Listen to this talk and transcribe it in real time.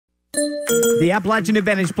The Appalachian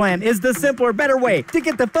Advantage plan is the simpler, better way to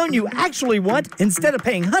get the phone you actually want instead of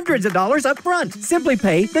paying hundreds of dollars up front. Simply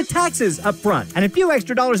pay the taxes up front and a few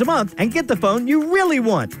extra dollars a month and get the phone you really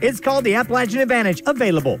want. It's called the Appalachian Advantage,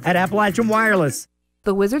 available at Appalachian Wireless.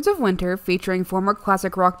 The Wizards of Winter, featuring former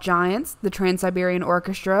classic rock giants, the Trans-Siberian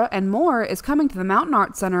Orchestra, and more, is coming to the Mountain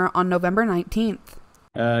Arts Center on November 19th.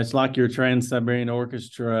 It's like your Trans-Siberian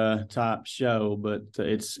Orchestra type show, but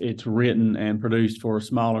it's written and produced for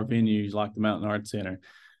smaller venues like the Mountain Arts Center.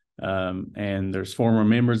 And there's former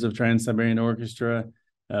members of Trans-Siberian Orchestra,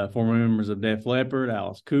 former members of Def Leppard,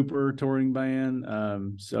 Alice Cooper touring band.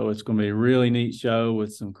 So it's going to be a really neat show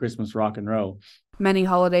with some Christmas rock and roll. Many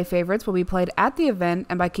holiday favorites will be played at the event,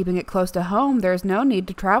 and by keeping it close to home, there is no need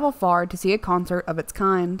to travel far to see a concert of its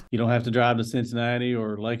kind. You don't have to drive to Cincinnati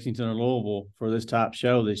or Lexington or Louisville for this type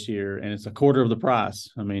show this year, and it's a quarter of the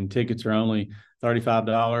price. I mean, tickets are only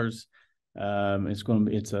 $35.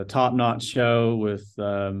 It's a top-notch show with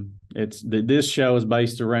this show is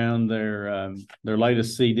based around their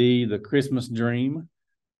latest CD, The Christmas Dream,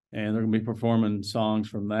 and they're going to be performing songs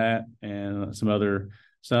from that and some other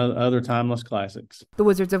timeless classics. The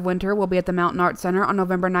Wizards of Winter will be at the Mountain Arts Center on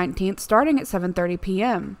November 19th, starting at 7:30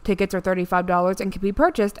 p.m. Tickets are $35 and can be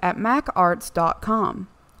purchased at macarts.com.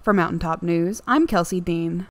 For Mountaintop News, I'm Kelsey Dean.